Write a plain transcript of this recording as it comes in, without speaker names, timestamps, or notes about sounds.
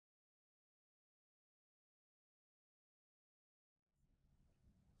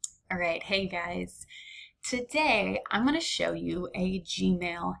All right, hey guys. Today I'm going to show you a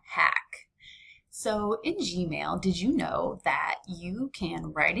Gmail hack. So in Gmail, did you know that you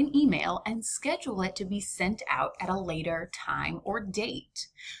can write an email and schedule it to be sent out at a later time or date?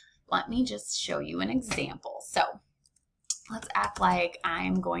 Let me just show you an example. So let's act like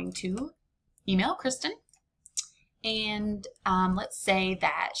I'm going to email Kristen, and let's say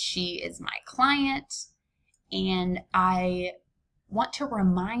that she is my client and I want to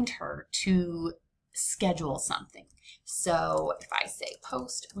remind her to schedule something. So if I say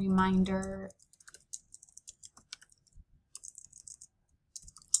post reminder,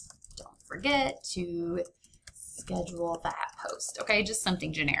 don't forget to schedule that post. Okay, just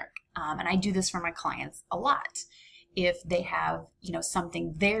something generic. And I do this for my clients a lot. If they have,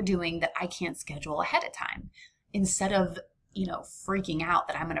 something they're doing that I can't schedule ahead of time, instead of, freaking out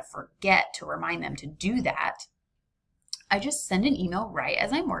that I'm going to forget to remind them to do that, I just send an email right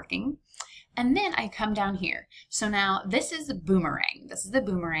as I'm working, and then I come down here. So now this is Boomerang. This is the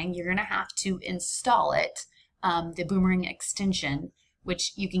Boomerang. You're going to have to install it, the Boomerang extension,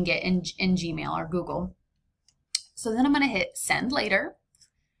 which you can get in Gmail or Google. So then I'm going to hit send later,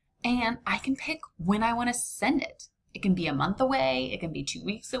 and I can pick when I want to send it. It can be a month away. It can be 2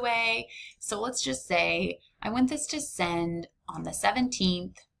 weeks away. So let's just say I want this to send on the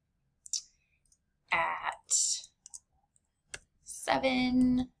 17th at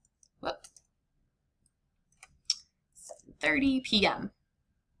 7:30 p.m.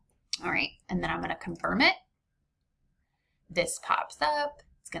 All right, and then I'm going to confirm it. This pops up.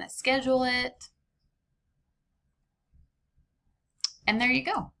 It's going to schedule it. And there you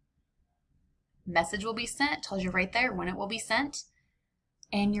go. Message will be sent, tells you right there when it will be sent,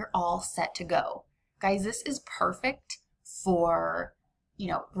 and you're all set to go. Guys, this is perfect for,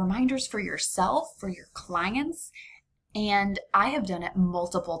 reminders for yourself, for your clients. And I have done it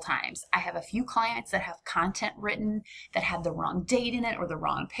multiple times. I have a few clients that have content written that had the wrong date in it or the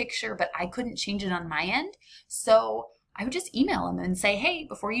wrong picture, but I couldn't change it on my end. So I would just email them and say, hey,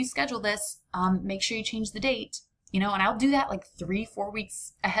 before you schedule this, make sure you change the date, and I'll do that like 3-4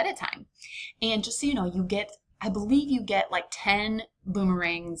 weeks ahead of time. And just so you know, I believe you get like 10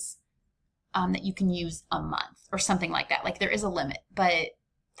 boomerangs that you can use a month or something like that. Like there is a limit, but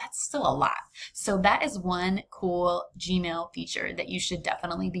that's still a lot. So that is one cool Gmail feature that you should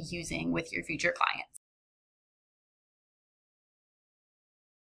definitely be using with your future clients.